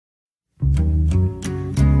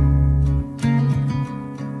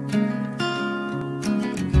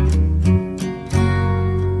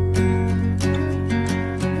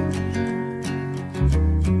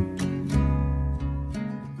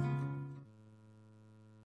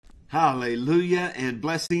Hallelujah and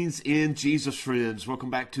blessings in Jesus, friends. Welcome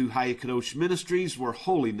back to Hayakadosh Ministries, where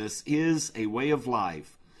holiness is a way of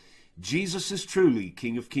life. Jesus is truly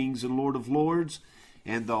King of Kings and Lord of Lords,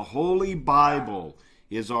 and the Holy Bible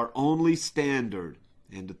is our only standard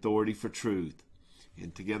and authority for truth.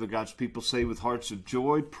 And together God's people say with hearts of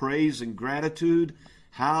joy, praise, and gratitude,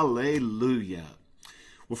 hallelujah.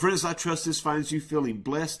 Well, friends, I trust this finds you feeling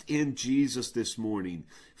blessed in Jesus this morning,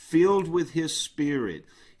 filled with His Spirit,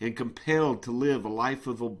 and compelled to live a life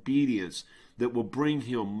of obedience that will bring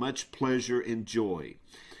Him much pleasure and joy.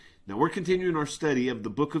 Now, we're continuing our study of the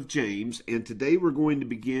book of James, and today we're going to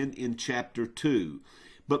begin in chapter 2.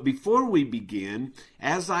 But before we begin,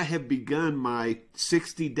 as I have begun my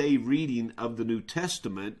 60-day reading of the New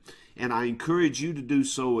Testament, and I encourage you to do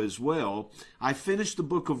so as well, I finished the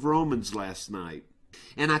book of Romans last night.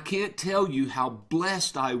 And I can't tell you how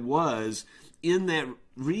blessed I was in that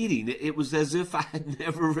reading. It was as if I had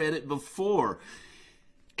never read it before.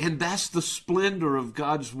 And that's the splendor of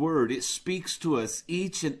God's Word. It speaks to us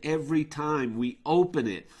each and every time we open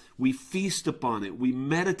it, we feast upon it, we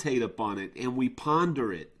meditate upon it, and we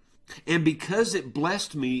ponder it. And because it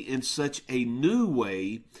blessed me in such a new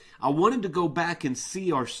way, I wanted to go back and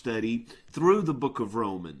see our study through the book of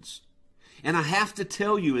Romans. And I have to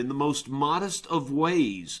tell you, in the most modest of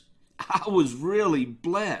ways, I was really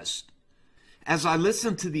blessed. As I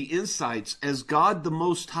listened to the insights as God the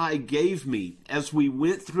Most High gave me as we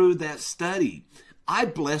went through that study, I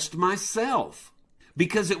blessed myself.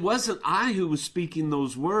 Because it wasn't I who was speaking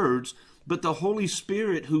those words, but the Holy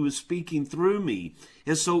Spirit who was speaking through me.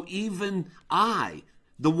 And so even I,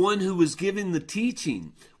 the one who was giving the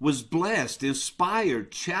teaching, was blessed,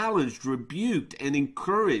 inspired, challenged, rebuked, and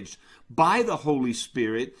encouraged by the Holy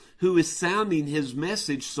Spirit, who is sounding His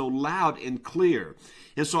message so loud and clear.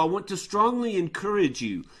 And so I want to strongly encourage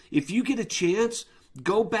you, if you get a chance,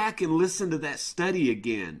 go back and listen to that study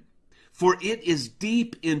again. For it is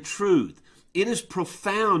deep in truth, it is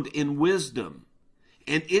profound in wisdom,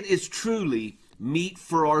 and it is truly meat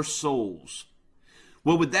for our souls.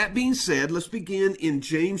 Well, with that being said, let's begin in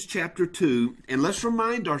James chapter 2, and let's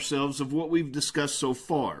remind ourselves of what we've discussed so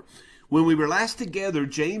far. When we were last together,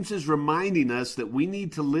 James is reminding us that we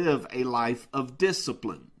need to live a life of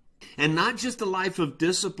discipline. And not just a life of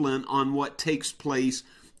discipline on what takes place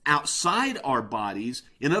outside our bodies,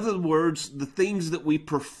 in other words, the things that we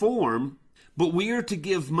perform, but we are to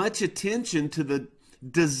give much attention to the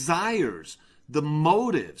desires, the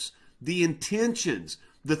motives, the intentions,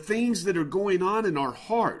 the things that are going on in our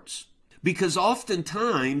hearts. Because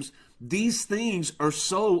oftentimes, these things are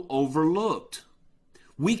so overlooked.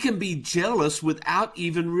 We can be jealous without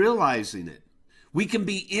even realizing it. We can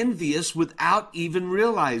be envious without even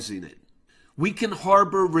realizing it. We can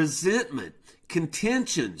harbor resentment,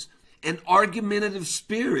 contentions, and argumentative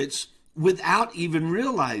spirits without even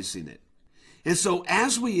realizing it. And so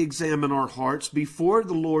as we examine our hearts before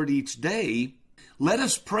the Lord each day, let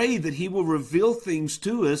us pray that He will reveal things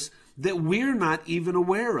to us that we're not even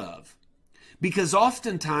aware of. Because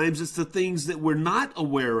oftentimes it's the things that we're not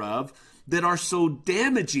aware of that are so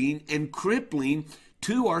damaging and crippling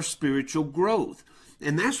to our spiritual growth.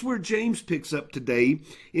 And that's where James picks up today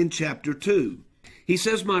in chapter 2. He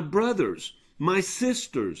says, "My brothers, my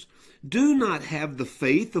sisters, do not have the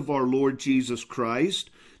faith of our Lord Jesus Christ,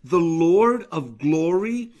 the Lord of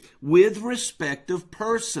glory, with respect of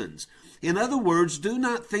persons." In other words, do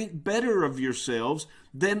not think better of yourselves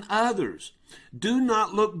than others. Do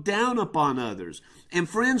not look down upon others. And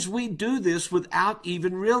friends, we do this without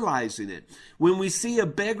even realizing it. When we see a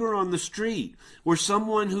beggar on the street or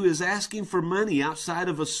someone who is asking for money outside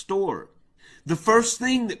of a store, the first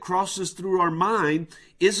thing that crosses through our mind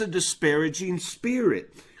is a disparaging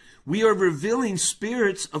spirit. We are revealing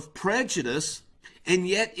spirits of prejudice, and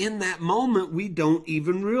yet in that moment we don't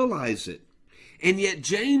even realize it. And yet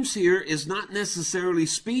James here is not necessarily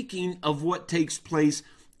speaking of what takes place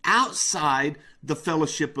outside the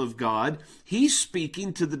fellowship of God. He's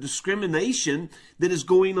speaking to the discrimination that is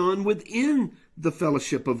going on within the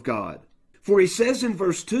fellowship of God. For he says in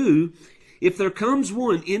verse 2, "If there comes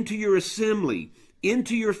one into your assembly,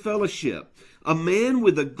 into your fellowship, a man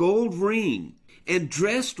with a gold ring and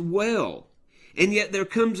dressed well, and yet there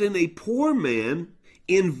comes in a poor man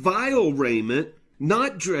in vile raiment,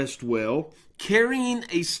 not dressed well, carrying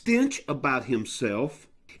a stench about himself,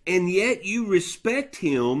 and yet you respect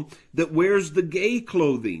him that wears the gay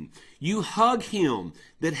clothing." You hug him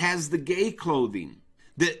that has the gay clothing,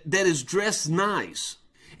 that is dressed nice.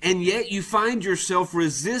 And yet you find yourself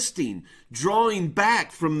resisting, drawing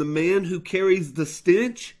back from the man who carries the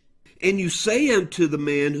stench. And you say unto the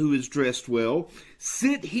man who is dressed well,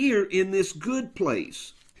 "Sit here in this good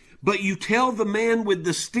place." But you tell the man with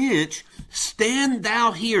the stench, stand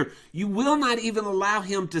thou here. You will not even allow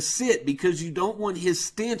him to sit because you don't want his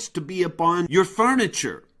stench to be upon your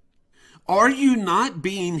furniture. Are you not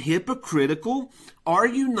being hypocritical? Are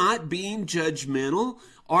you not being judgmental?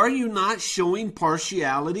 Are you not showing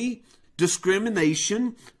partiality,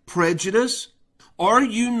 discrimination, prejudice? Are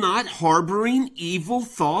you not harboring evil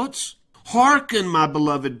thoughts? Hearken, my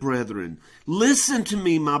beloved brethren. Listen to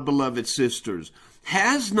me, my beloved sisters.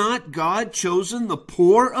 Has not God chosen the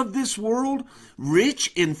poor of this world,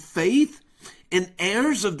 rich in faith, and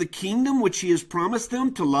heirs of the kingdom which he has promised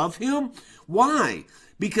them to love him? Why?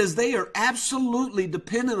 Because they are absolutely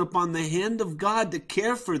dependent upon the hand of God to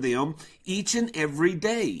care for them each and every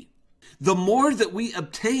day. The more that we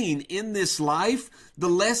obtain in this life, the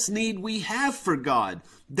less need we have for God.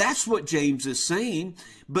 That's what James is saying.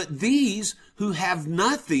 But these who have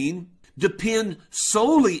nothing depend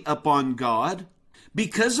solely upon God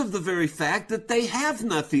because of the very fact that they have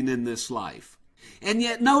nothing in this life. And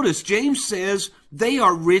yet notice, James says they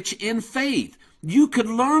are rich in faith. You could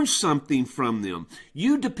learn something from them.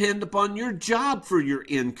 You depend upon your job for your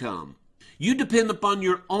income. You depend upon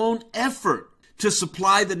your own effort to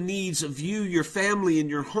supply the needs of you, your family, and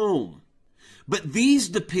your home. But these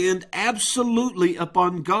depend absolutely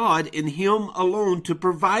upon God and Him alone to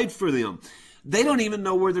provide for them. They don't even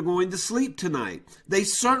know where they're going to sleep tonight. They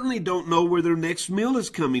certainly don't know where their next meal is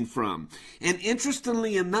coming from. And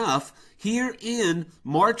interestingly enough, here in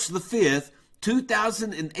March the 5th,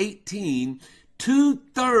 2018,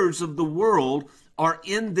 2/3 of the world are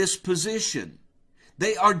in this position.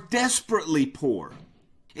 They are desperately poor.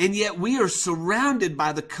 And yet we are surrounded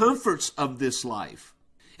by the comforts of this life.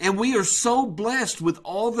 And we are so blessed with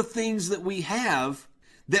all the things that we have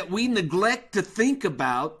that we neglect to think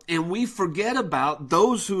about and we forget about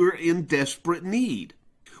those who are in desperate need.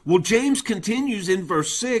 Well, James continues in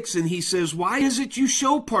verse 6 and he says, why is it you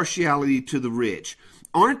show partiality to the rich?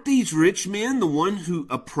 Aren't these rich men the one who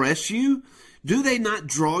oppress you? Do they not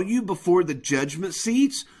draw you before the judgment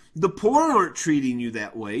seats? The poor aren't treating you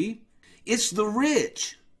that way. It's the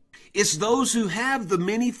rich. It's those who have the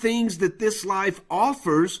many things that this life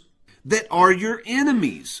offers that are your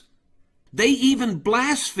enemies. They even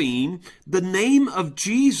blaspheme the name of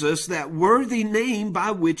Jesus, that worthy name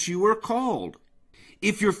by which you are called.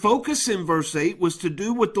 If your focus in verse 8 was to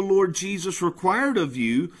do what the Lord Jesus required of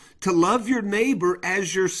you, to love your neighbor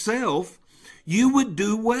as yourself, you would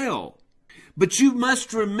do well. But you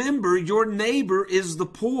must remember your neighbor is the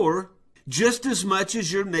poor just as much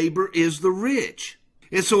as your neighbor is the rich.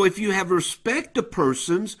 And so if you have respect to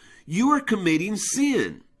persons, you are committing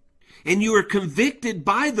sin. And you are convicted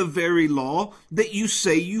by the very law that you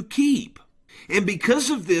say you keep. And because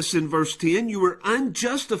of this, in verse 10, you are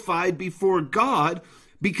unjustified before God,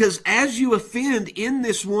 because as you offend in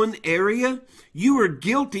this one area, you are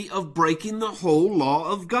guilty of breaking the whole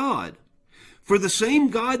law of God. For the same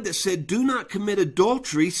God that said, do not commit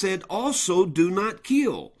adultery, said also, do not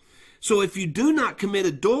kill. So if you do not commit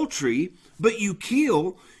adultery, but you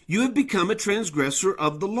kill, you have become a transgressor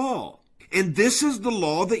of the law. And this is the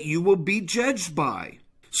law that you will be judged by.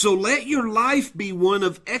 So let your life be one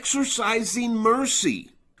of exercising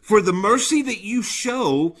mercy. For the mercy that you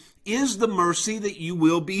show is the mercy that you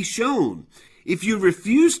will be shown. If you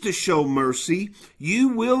refuse to show mercy, you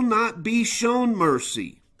will not be shown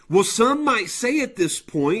mercy. Well, some might say at this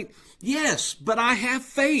point, yes, but I have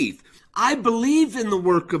faith. I believe in the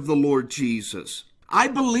work of the Lord Jesus. I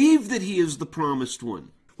believe that He is the promised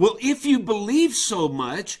one. Well, if you believe so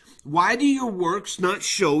much, why do your works not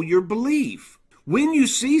show your belief? When you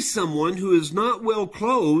see someone who is not well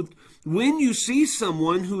clothed, when you see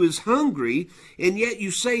someone who is hungry, and yet you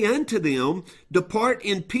say unto them, depart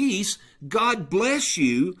in peace, God bless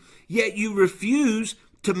you, yet you refuse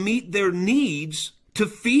to meet their needs, to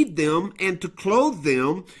feed them and to clothe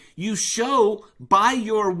them, you show by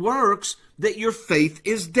your works that your faith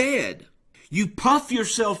is dead. You puff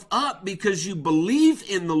yourself up because you believe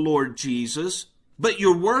in the Lord Jesus, but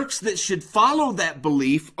your works that should follow that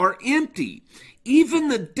belief are empty. Even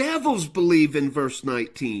the devils believe in verse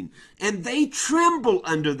 19, and they tremble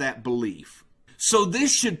under that belief. So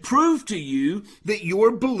this should prove to you that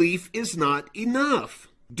your belief is not enough.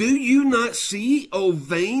 Do you not see, O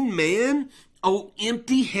vain man, O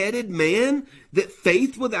empty-headed man, that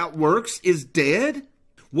faith without works is dead?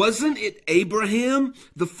 Wasn't it Abraham,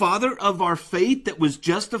 the father of our faith, that was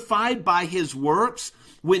justified by his works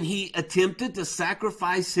when he attempted to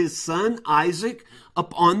sacrifice his son Isaac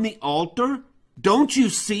upon the altar? Don't you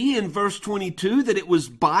see in verse 22 that it was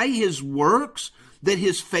by his works that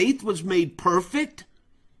his faith was made perfect?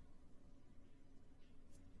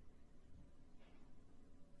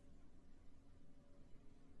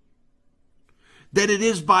 That it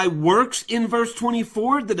is by works in verse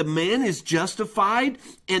 24 that a man is justified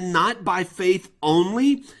and not by faith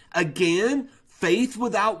only. Again, faith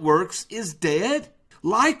without works is dead.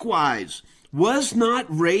 Likewise, was not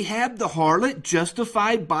Rahab the harlot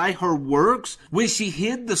justified by her works when she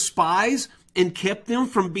hid the spies and kept them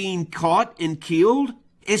from being caught and killed,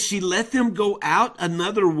 as she let them go out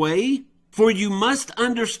another way? For you must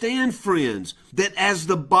understand, friends, that as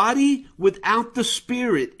the body without the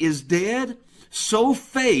spirit is dead, so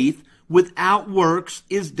faith without works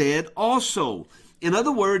is dead also. In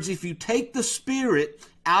other words, if you take the spirit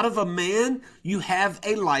out of a man, you have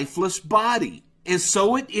a lifeless body. And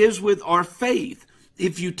so it is with our faith.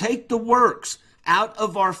 If you take the works out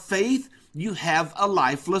of our faith, you have a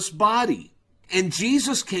lifeless body. And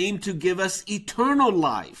Jesus came to give us eternal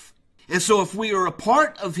life. And so if we are a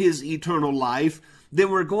part of his eternal life, then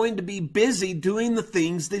we're going to be busy doing the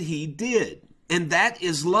things that he did. And that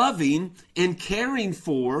is loving and caring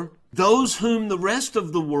for those whom the rest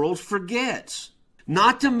of the world forgets.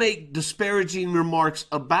 Not to make disparaging remarks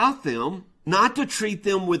about them, not to treat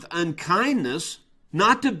them with unkindness,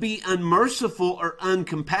 not to be unmerciful or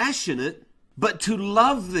uncompassionate, but to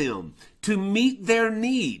love them, to meet their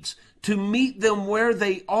needs, to meet them where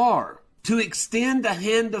they are, to extend a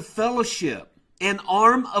hand of fellowship, an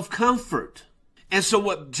arm of comfort. And so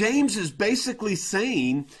what James is basically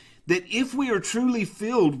saying, that if we are truly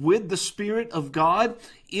filled with the Spirit of God,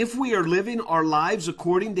 if we are living our lives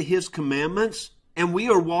according to his commandments, and we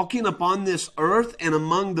are walking upon this earth and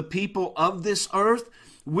among the people of this earth,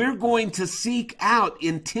 we're going to seek out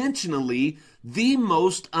intentionally the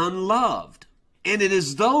most unloved. And it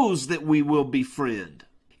is those that we will befriend.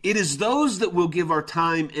 It is those that we'll give our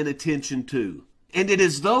time and attention to. And it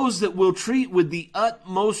is those that we'll treat with the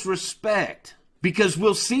utmost respect, because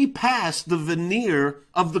we'll see past the veneer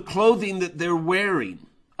of the clothing that they're wearing,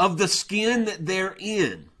 of the skin that they're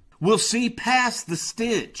in. We'll see past the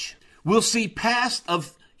stench. We'll see past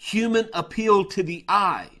of human appeal to the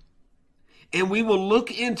eye. And we will look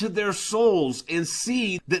into their souls and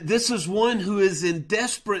see that this is one who is in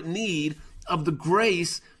desperate need of the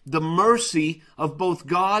grace, the mercy of both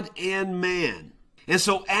God and man. And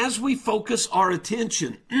so as we focus our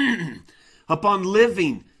attention upon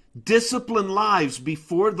living disciplined lives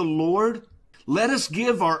before the Lord, let us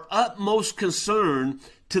give our utmost concern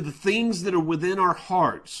to the things that are within our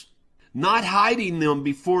hearts, not hiding them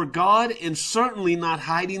before God and certainly not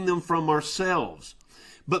hiding them from ourselves,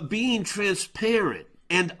 but being transparent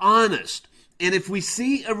and honest. And if we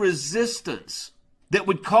see a resistance that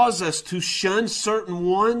would cause us to shun certain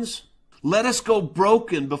ones, let us go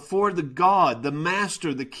broken before the God, the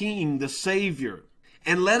Master, the King, the Savior,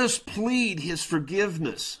 and let us plead his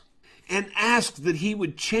forgiveness and ask that he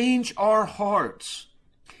would change our hearts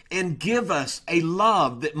and give us a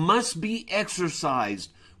love that must be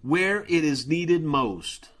exercised where it is needed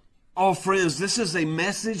most. Oh, friends, this is a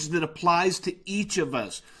message that applies to each of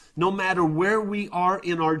us, no matter where we are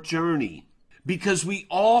in our journey, because we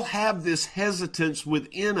all have this hesitance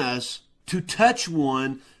within us to touch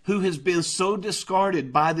one who has been so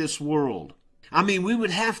discarded by this world. I mean, we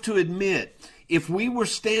would have to admit, if we were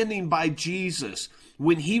standing by Jesus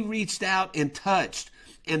when he reached out and touched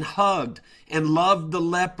and hugged and loved the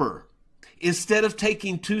leper, instead of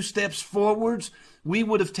taking 2 steps forwards, we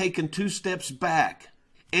would have taken 2 steps back.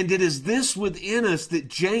 And it is this within us that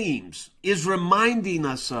James is reminding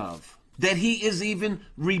us of, that he is even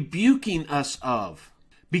rebuking us of,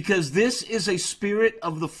 because this is a spirit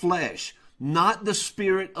of the flesh, not the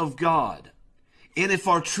Spirit of God. And if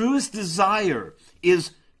our truest desire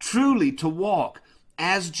is truly to walk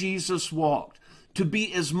as Jesus walked, to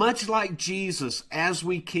be as much like Jesus as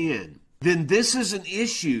we can, then this is an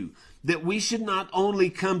issue that we should not only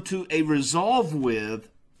come to a resolve with,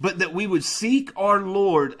 but that we would seek our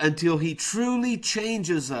Lord until he truly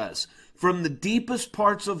changes us from the deepest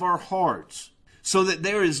parts of our hearts, so that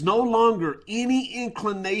there is no longer any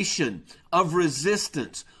inclination of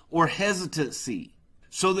resistance or hesitancy,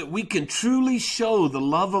 so that we can truly show the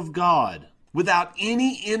love of God without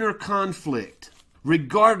any inner conflict,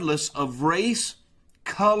 regardless of race,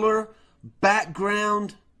 color,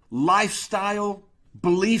 background, lifestyle,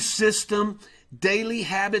 belief system, daily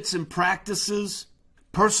habits and practices,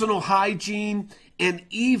 personal hygiene, and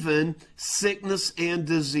even sickness and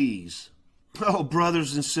disease. Oh,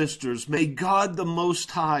 brothers and sisters, may God the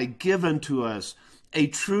Most High give unto us a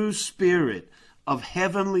true spirit of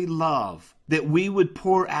heavenly love, that we would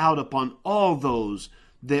pour out upon all those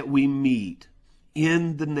that we meet,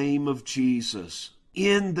 in the name of Jesus,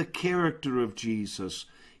 in the character of Jesus,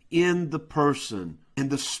 in the person and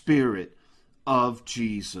the spirit of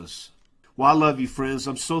Jesus. Well, I love you, friends.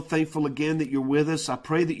 I'm so thankful again that you're with us. I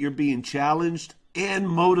pray that you're being challenged and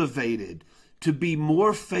motivated to be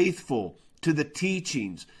more faithful to the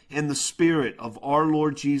teachings and the Spirit of our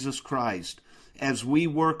Lord Jesus Christ as we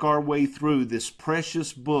work our way through this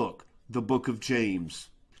precious book, the book of James.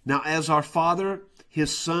 Now, as our Father,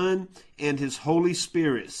 His Son, and His Holy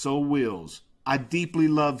Spirit so wills, I deeply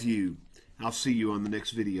love you. I'll see you on the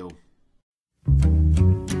next video.